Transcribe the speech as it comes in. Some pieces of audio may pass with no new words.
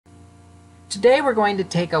Today we're going to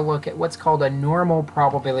take a look at what's called a normal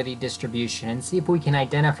probability distribution and see if we can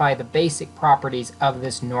identify the basic properties of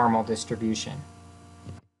this normal distribution.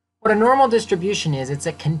 What a normal distribution is, it's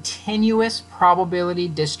a continuous probability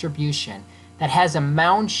distribution that has a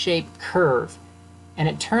mound-shaped curve, and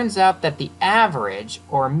it turns out that the average,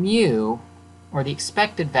 or mu, or the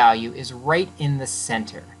expected value, is right in the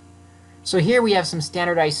center. So here we have some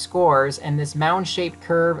standardized scores, and this mound-shaped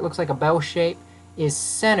curve, it looks like a bell shape, is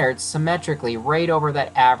centered symmetrically right over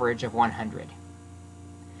that average of 100.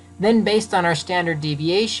 Then based on our standard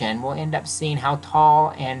deviation, we'll end up seeing how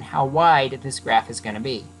tall and how wide this graph is going to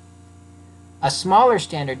be. A smaller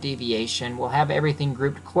standard deviation will have everything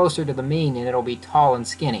grouped closer to the mean, and it'll be tall and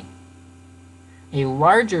skinny. A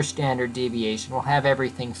larger standard deviation will have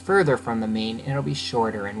everything further from the mean, and it'll be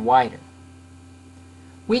shorter and wider.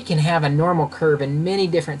 We can have a normal curve in many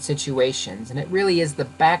different situations, and it really is the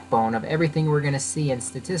backbone of everything we're going to see in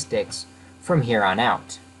statistics from here on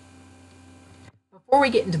out. Before we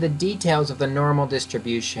get into the details of the normal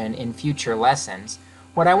distribution in future lessons,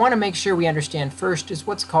 what I want to make sure we understand first is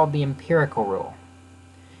what's called the empirical rule.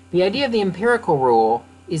 The idea of the empirical rule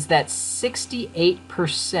is that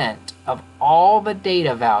 68% of all the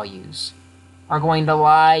data values are going to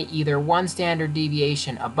lie either one standard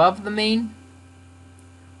deviation above the mean,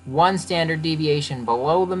 one standard deviation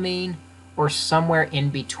below the mean, or somewhere in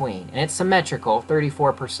between. And it's symmetrical,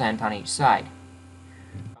 34% on each side.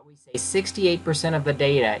 But we say 68% of the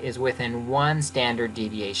data is within one standard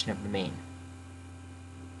deviation of the mean.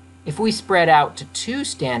 If we spread out to two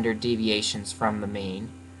standard deviations from the mean,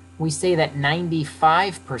 we say that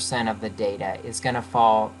 95% of the data is going to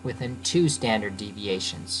fall within two standard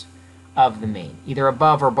deviations of the mean, either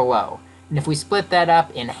above or below. And if we split that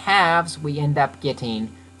up in halves, we end up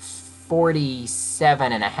getting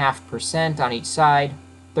 47.5% on each side,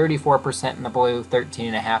 34% in the blue,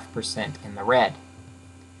 13.5% in the red.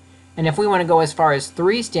 And if we want to go as far as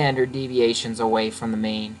three standard deviations away from the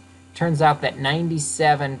mean, turns out that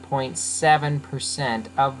 97.7%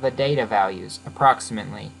 of the data values,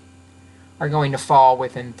 approximately, are going to fall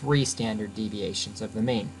within three standard deviations of the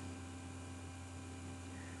mean.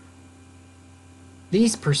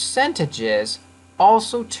 These percentages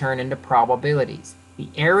also turn into probabilities. The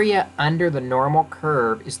area under the normal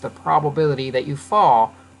curve is the probability that you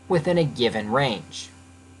fall within a given range.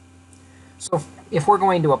 So if we're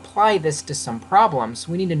going to apply this to some problems,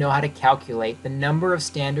 we need to know how to calculate the number of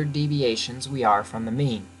standard deviations we are from the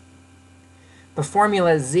mean. The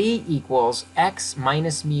formula z equals x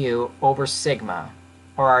minus mu over sigma,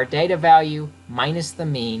 or our data value minus the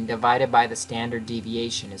mean divided by the standard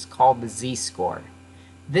deviation, is called the z-score.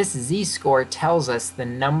 This z-score tells us the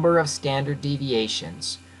number of standard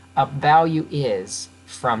deviations a value is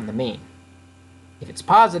from the mean. If it's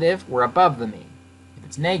positive, we're above the mean. If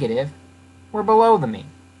it's negative, we're below the mean.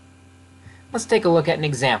 Let's take a look at an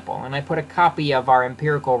example, and I put a copy of our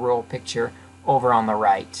empirical rule picture over on the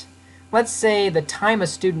right. Let's say the time a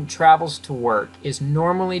student travels to work is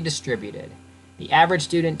normally distributed. The average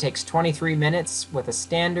student takes 23 minutes with a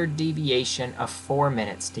standard deviation of 4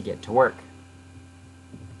 minutes to get to work.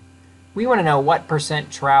 We want to know what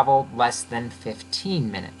percent traveled less than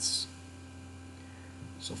 15 minutes.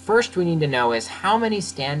 So first we need to know is how many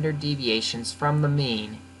standard deviations from the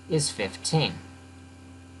mean is 15.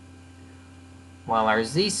 Well, our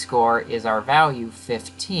z-score is our value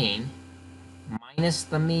 15 minus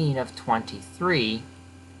the mean of 23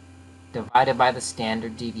 divided by the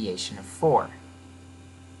standard deviation of 4.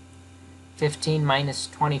 15 minus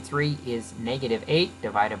 23 is negative 8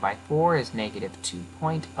 divided by 4 is negative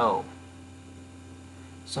 2.0.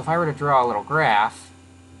 So if I were to draw a little graph,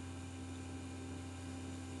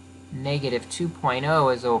 negative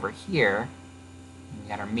 2.0 is over here. We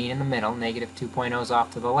got our mean in the middle, negative 2.0 is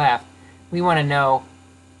off to the left. We want to know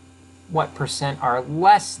what percent are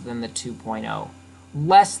less than the 2.0,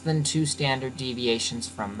 less than 2 standard deviations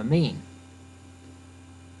from the mean.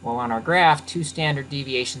 Well, on our graph, 2 standard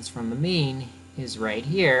deviations from the mean is right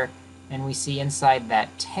here, and we see inside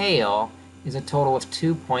that tail is a total of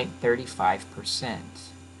 2.35%.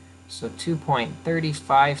 So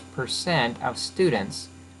 2.35% of students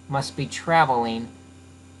must be traveling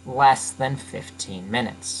less than 15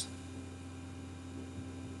 minutes.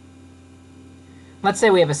 Let's say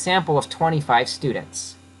we have a sample of 25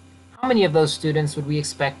 students. How many of those students would we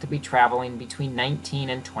expect to be traveling between 19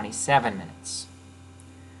 and 27 minutes?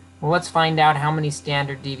 Well, let's find out how many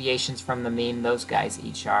standard deviations from the mean those guys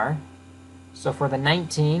each are. So for the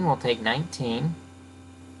 19, we'll take 19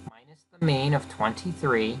 minus the mean of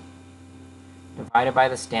 23 divided by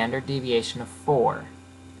the standard deviation of 4.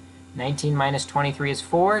 19 minus 23 is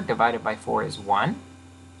 4, divided by 4 is 1.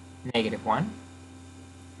 negative 1.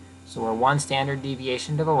 So we're 1 standard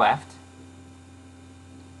deviation to the left.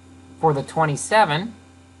 For the 27,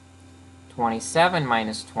 27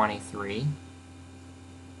 minus 23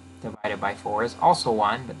 divided by 4 is also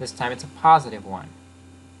 1, but this time it's a positive 1.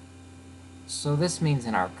 So this means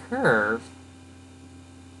in our curve,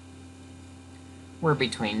 we're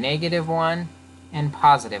between negative 1 and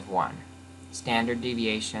positive 1 standard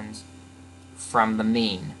deviations from the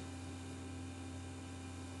mean.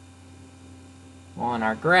 Well, in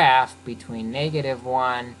our graph, between negative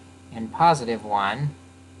 1 and positive 1,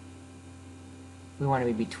 we want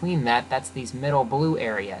to be between that. That's these middle blue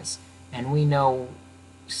areas. And we know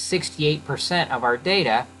 68% of our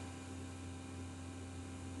data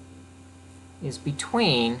is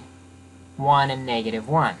between 1 and negative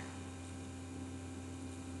 1.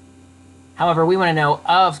 However, we want to know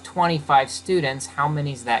of 25 students, how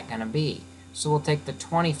many is that going to be? So we'll take the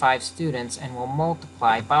 25 students and we'll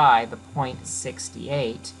multiply by the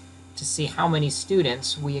 0.68 to see how many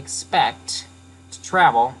students we expect to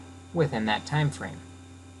travel within that time frame.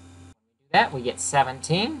 When we do that, we get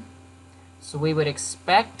 17. So we would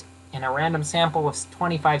expect in a random sample of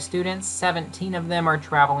 25 students, 17 of them are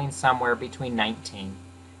traveling somewhere between 19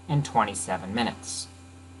 and 27 minutes.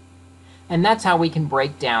 And that's how we can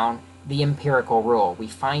break down the empirical rule. We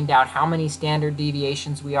find out how many standard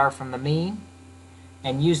deviations we are from the mean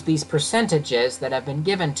and use these percentages that have been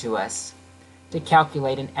given to us to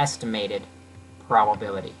calculate an estimated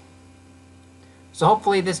probability. So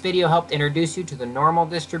hopefully this video helped introduce you to the normal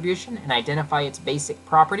distribution and identify its basic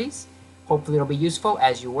properties. Hopefully it'll be useful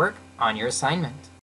as you work on your assignment.